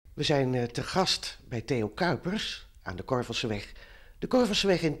We zijn te gast bij Theo Kuipers aan de Korvelseweg. De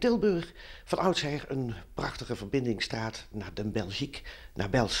Korvelseweg in Tilburg, van oudsher een prachtige verbindingsstraat naar de Belgique, naar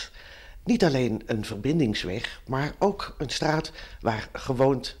Bels. Niet alleen een verbindingsweg, maar ook een straat waar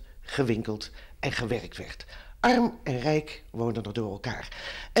gewoond, gewinkeld en gewerkt werd. Arm en rijk woonden er door elkaar.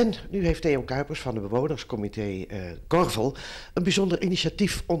 En nu heeft Theo Kuipers van het bewonerscomité Korvel een bijzonder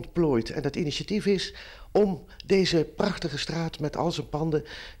initiatief ontplooid. En dat initiatief is om deze prachtige straat met al zijn panden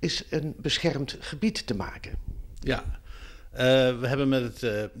eens een beschermd gebied te maken. Ja, we hebben met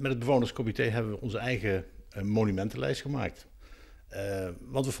het bewonerscomité hebben we onze eigen monumentenlijst gemaakt.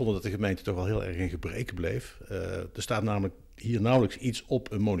 Want we vonden dat de gemeente toch wel heel erg in gebreke bleef. Er staat namelijk hier nauwelijks iets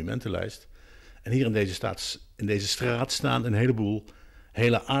op een monumentenlijst. En hier in deze straat staan een heleboel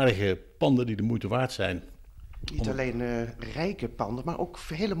hele aardige panden die de moeite waard zijn. Niet alleen rijke panden, maar ook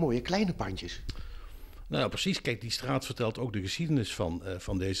hele mooie kleine pandjes. Nou, precies. Kijk, die straat vertelt ook de geschiedenis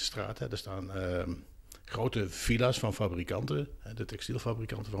van deze straat. Hè. Er staan grote villa's van fabrikanten, de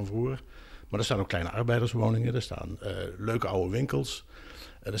textielfabrikanten van vroeger. Maar er staan ook kleine arbeiderswoningen, er staan leuke oude winkels.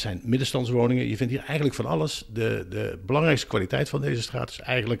 Er zijn middenstandswoningen. Je vindt hier eigenlijk van alles. De belangrijkste kwaliteit van deze straat is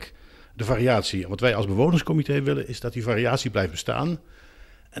eigenlijk de variatie. En wat wij als bewonerscomité willen is dat die variatie blijft bestaan.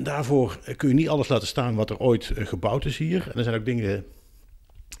 En daarvoor kun je niet alles laten staan wat er ooit gebouwd is hier. En er zijn ook dingen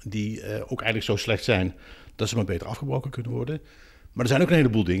die ook eigenlijk zo slecht zijn dat ze maar beter afgebroken kunnen worden. Maar er zijn ook een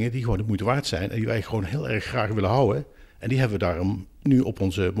heleboel dingen die gewoon de moeite waard zijn en die wij gewoon heel erg graag willen houden. En die hebben we daarom nu op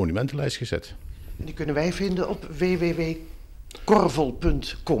onze monumentenlijst gezet. En die kunnen wij vinden op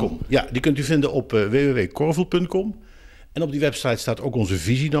www.korvel.com. Ja, die kunt u vinden op www.korvel.com. En op die website staat ook onze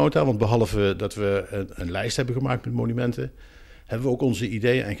visienota, want behalve dat we een lijst hebben gemaakt met monumenten, hebben we ook onze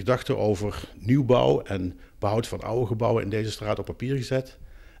ideeën en gedachten over nieuwbouw en behoud van oude gebouwen in deze straat op papier gezet.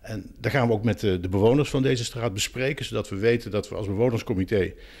 En daar gaan we ook met de bewoners van deze straat bespreken, zodat we weten dat we als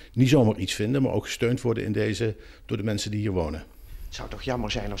bewonerscomité niet zomaar iets vinden, maar ook gesteund worden in deze door de mensen die hier wonen. Het zou toch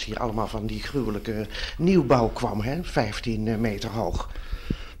jammer zijn als hier allemaal van die gruwelijke nieuwbouw kwam, hè? 15 meter hoog.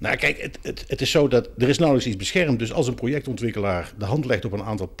 Nou kijk, het is zo dat er is nauwelijks iets beschermd. Dus als een projectontwikkelaar de hand legt op een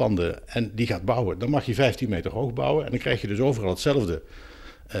aantal panden en die gaat bouwen, dan mag je 15 meter hoog bouwen. En dan krijg je dus overal hetzelfde.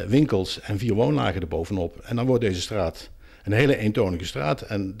 Winkels en 4 woonlagen erbovenop. En dan wordt deze straat een hele eentonige straat.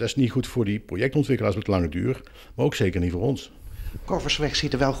 En dat is niet goed voor die projectontwikkelaars met lange duur, maar ook zeker niet voor ons. Korversweg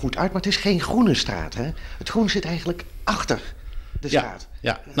ziet er wel goed uit, maar het is geen groene straat, hè? Het groen zit eigenlijk achter de straat.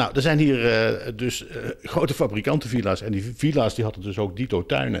 Ja, nou, er zijn hier grote fabrikantenvilla's. En die villa's die hadden dus ook dito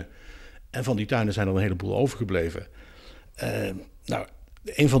tuinen. En van die tuinen zijn er een heleboel overgebleven.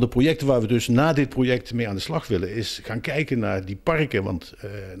 Een van de projecten waar we dus na dit project mee aan de slag willen is gaan kijken naar die parken. Want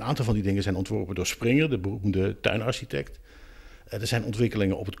een aantal van die dingen zijn ontworpen door Springer, de beroemde tuinarchitect. Er zijn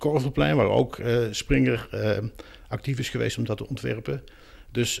ontwikkelingen op het Korvelplein, waar ook Springer actief is geweest om dat te ontwerpen.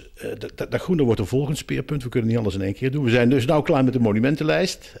 Dus dat groene wordt een volgend speerpunt. We kunnen niet alles in één keer doen. We zijn dus nou klaar met de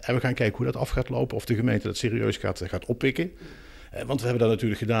monumentenlijst. En we gaan kijken hoe dat af gaat lopen. Of de gemeente dat serieus gaat oppikken. Want we hebben dat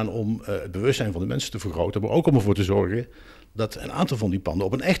natuurlijk gedaan om het bewustzijn van de mensen te vergroten. Maar ook om ervoor te zorgen dat een aantal van die panden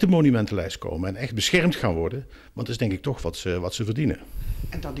op een echte monumentenlijst komen. En echt beschermd gaan worden. Want dat is denk ik toch wat ze verdienen.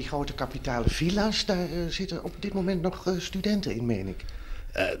 En dan die grote kapitale villa's. Daar zitten op dit moment nog studenten in, meen ik.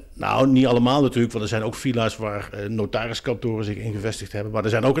 Nou, niet allemaal natuurlijk, want er zijn ook villa's waar notariskantoren zich ingevestigd hebben. Maar er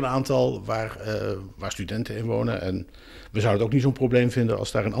zijn ook een aantal waar studenten in wonen. En we zouden het ook niet zo'n probleem vinden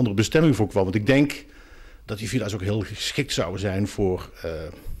als daar een andere bestemming voor kwam. Want ik denk dat die villa's ook heel geschikt zouden zijn voor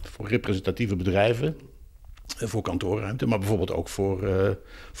representatieve bedrijven. Voor kantoorruimte, maar bijvoorbeeld ook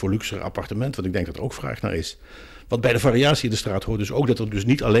voor luxere appartementen. Want ik denk dat er ook vraag naar is. Want bij de variatie in de straat hoort dus ook dat er dus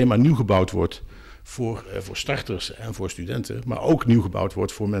niet alleen maar nieuw gebouwd wordt voor starters en voor studenten, maar ook nieuw gebouwd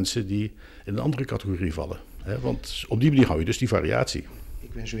wordt voor mensen die in een andere categorie vallen. Want op die manier hou je dus die variatie.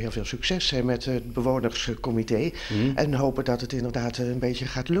 Ik wens u heel veel succes met het bewonerscomité en hopen dat het inderdaad een beetje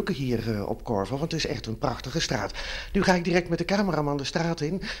gaat lukken hier op Korvel, want het is echt een prachtige straat. Nu ga ik direct met de cameraman de straat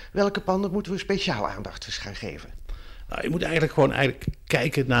in. Welke panden moeten we speciaal aandacht gaan geven? Nou, je moet eigenlijk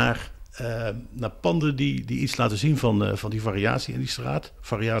kijken naar panden die iets laten zien van die variatie in die straat.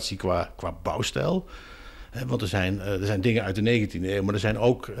 Variatie qua bouwstijl. Want er zijn dingen uit de 19e eeuw, maar er zijn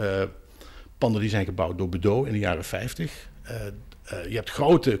ook panden die zijn gebouwd door Bedeau in de jaren 50. Je hebt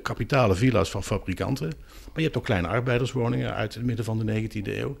grote kapitale villa's van fabrikanten, maar je hebt ook kleine arbeiderswoningen uit het midden van de 19e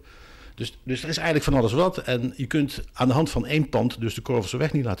eeuw. Dus er is eigenlijk van alles wat. En je kunt aan de hand van één pand dus de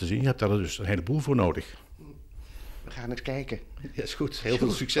Korvelseweg niet laten zien. Je hebt daar dus een heleboel voor nodig. We gaan eens kijken. Ja, is goed. Heel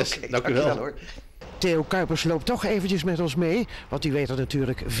veel succes. Okay, dank u wel. Hoor. Theo Kuipers loopt toch eventjes met ons mee, want die weet er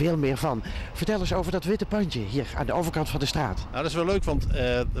natuurlijk veel meer van. Vertel eens over dat witte pandje hier aan de overkant van de straat. Nou, dat is wel leuk, want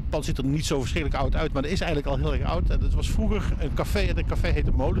het pand ziet er niet zo verschrikkelijk oud uit, maar dat is eigenlijk al heel erg oud. Het was vroeger een café en dat café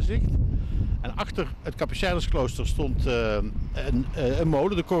heette Molenzicht. En achter het Kapucijnersklooster stond een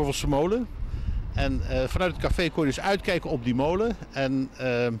molen, de Korvelse molen. En vanuit het café kon je dus uitkijken op die molen. En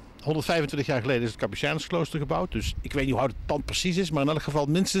 125 jaar geleden is het Kapucijnersklooster gebouwd. Dus ik weet niet hoe oud het pand precies is, maar in elk geval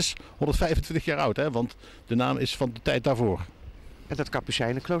minstens 125 jaar oud. Hè? Want de naam is van de tijd daarvoor. En dat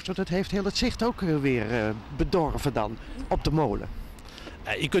Kapucijnenklooster, dat heeft heel het zicht ook weer bedorven dan op de molen.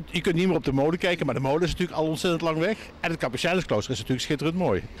 Je kunt niet meer op de molen kijken, maar de molen is natuurlijk al ontzettend lang weg. En het Kapucijnersklooster is natuurlijk schitterend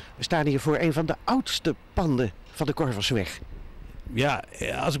mooi. We staan hier voor een van de oudste panden van de Korvelseweg. Ja,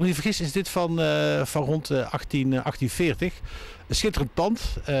 als ik me niet vergis is dit van rond 1840. Een schitterend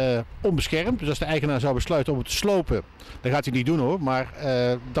pand, onbeschermd. Dus als de eigenaar zou besluiten om het te slopen, dan gaat hij niet doen hoor. Maar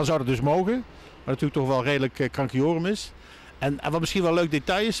dan zou dat dus mogen. Maar natuurlijk toch wel redelijk krankjorum is. En wat misschien wel een leuk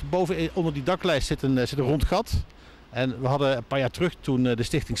detail is, boven onder die daklijst zit een rond gat. En we hadden een paar jaar terug, toen de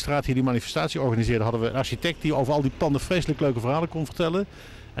Stichting Straat hier die manifestatie organiseerde, hadden we een architect die over al die panden vreselijk leuke verhalen kon vertellen.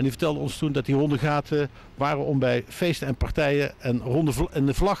 En die vertelde ons toen dat die ronde gaten waren om bij feesten en partijen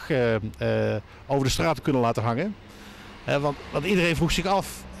een vlag over de straat te kunnen laten hangen. Want iedereen vroeg zich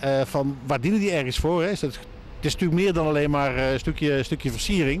af van waar dienen die ergens voor? Hè? Het is natuurlijk meer dan alleen maar een stukje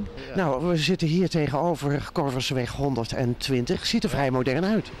versiering. Ja. Nou, we zitten hier tegenover Korvelseweg 120. Ziet er vrij modern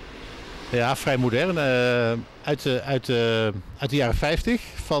uit. Ja, vrij modern. Uit de jaren 50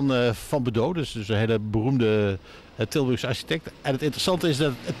 van Bedoel. Dus een hele beroemde Tilburgse architect. En het interessante is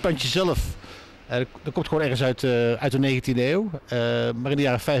dat het pandje zelf, dat komt gewoon ergens uit de 19e eeuw. Maar in de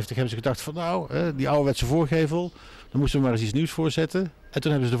jaren 50 hebben ze gedacht van die ouderwetse voorgevel, daar moesten we maar eens iets nieuws voor zetten. En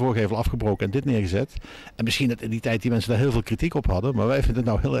toen hebben ze de voorgevel afgebroken en dit neergezet. En misschien dat in die tijd die mensen daar heel veel kritiek op hadden. Maar wij vinden het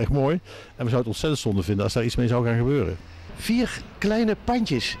nou heel erg mooi. En we zouden het ontzettend zonde vinden als daar iets mee zou gaan gebeuren. 4 kleine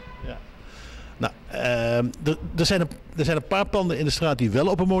pandjes. Ja. Nou, er zijn een paar panden in de straat die wel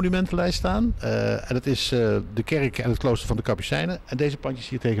op een monumentenlijst staan. En dat is de kerk en het klooster van de Kapucijnen. En deze pandjes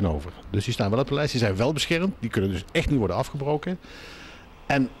hier tegenover. Dus die staan wel op de lijst. Die zijn wel beschermd. Die kunnen dus echt niet worden afgebroken.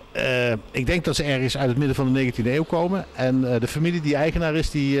 En ik denk dat ze ergens uit het midden van de 19e eeuw komen. En de familie die eigenaar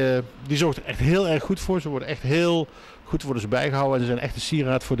is, die zorgt er echt heel erg goed voor. Ze worden echt heel goed bijgehouden. En ze zijn echt een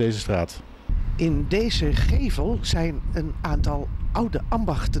sieraad voor deze straat. In deze gevel zijn een aantal oude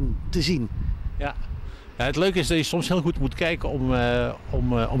ambachten te zien. Ja. Ja, het leuke is dat je soms heel goed moet kijken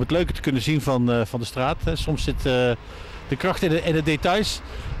om het leuke te kunnen zien van de straat. Soms zit de kracht in de details.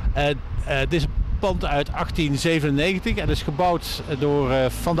 Dit is een pand uit 1897 en dat is gebouwd door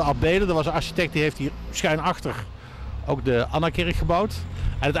Van de Abbelen. Dat was een architect die heeft hier schuin achter ook de Annakerk gebouwd.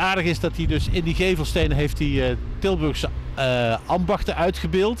 En het aardige is dat hij dus in die gevelstenen heeft hij Tilburgse ambachten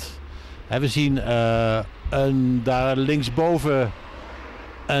uitgebeeld. We zien daar linksboven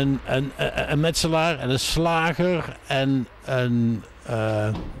een metselaar en een slager en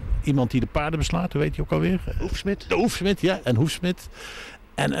iemand die de paarden beslaat, hoe weet je ook alweer? Hoefsmid. De hoefsmid, ja, een hoefsmid.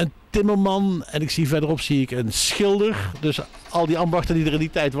 En een timmerman en verderop zie ik een schilder. Dus al die ambachten die er in die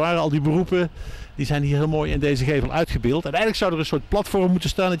tijd waren, al die beroepen, die zijn hier heel mooi in deze gevel uitgebeeld. En eigenlijk zou er een soort platform moeten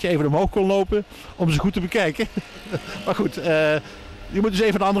staan dat je even omhoog kon lopen om ze goed te bekijken. Maar goed, je moet dus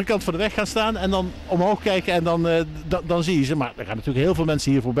even aan de andere kant van de weg gaan staan en dan omhoog kijken en dan zie je ze. Maar er gaan natuurlijk heel veel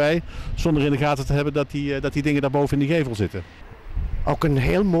mensen hier voorbij zonder in de gaten te hebben dat die dingen daarboven in die gevel zitten. Ook een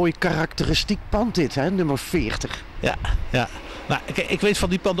heel mooi karakteristiek pand dit, hè? Nummer 40. Ja. Nou, ik weet van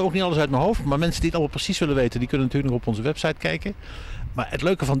die panden ook niet alles uit mijn hoofd. Maar mensen die het allemaal precies willen weten, die kunnen natuurlijk nog op onze website kijken. Maar het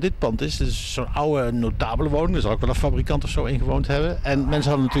leuke van dit pand is, het is zo'n oude notabele woning. Er zal ook wel een fabrikant of zo in gewoond hebben. En mensen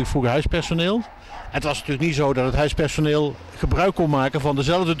hadden natuurlijk vroeger huispersoneel. Het was natuurlijk niet zo dat het huispersoneel gebruik kon maken van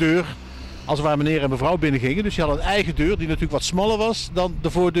dezelfde deur als waar meneer en mevrouw binnengingen. Dus die hadden een eigen deur die natuurlijk wat smaller was dan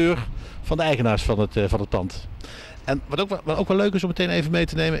de voordeur van de eigenaars van het pand. En wat ook wel leuk is om meteen even mee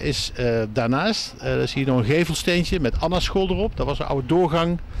te nemen is daarnaast zie je nog een gevelsteentje met Anna's school erop. Dat was een oude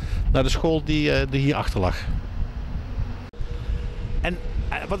doorgang naar de school die hier achter lag. En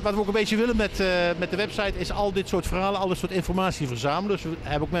wat we ook een beetje willen met de website is al dit soort verhalen, al dit soort informatie verzamelen. Dus we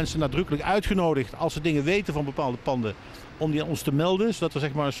hebben ook mensen nadrukkelijk uitgenodigd als ze dingen weten van bepaalde panden om die aan ons te melden. Zodat er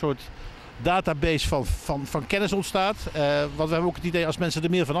zeg maar een soort database van kennis ontstaat. Want we hebben ook het idee als mensen er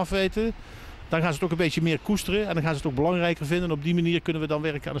meer van af weten, dan gaan ze het ook een beetje meer koesteren en dan gaan ze het ook belangrijker vinden. En op die manier kunnen we dan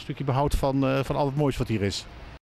werken aan een stukje behoud van al het moois wat hier is.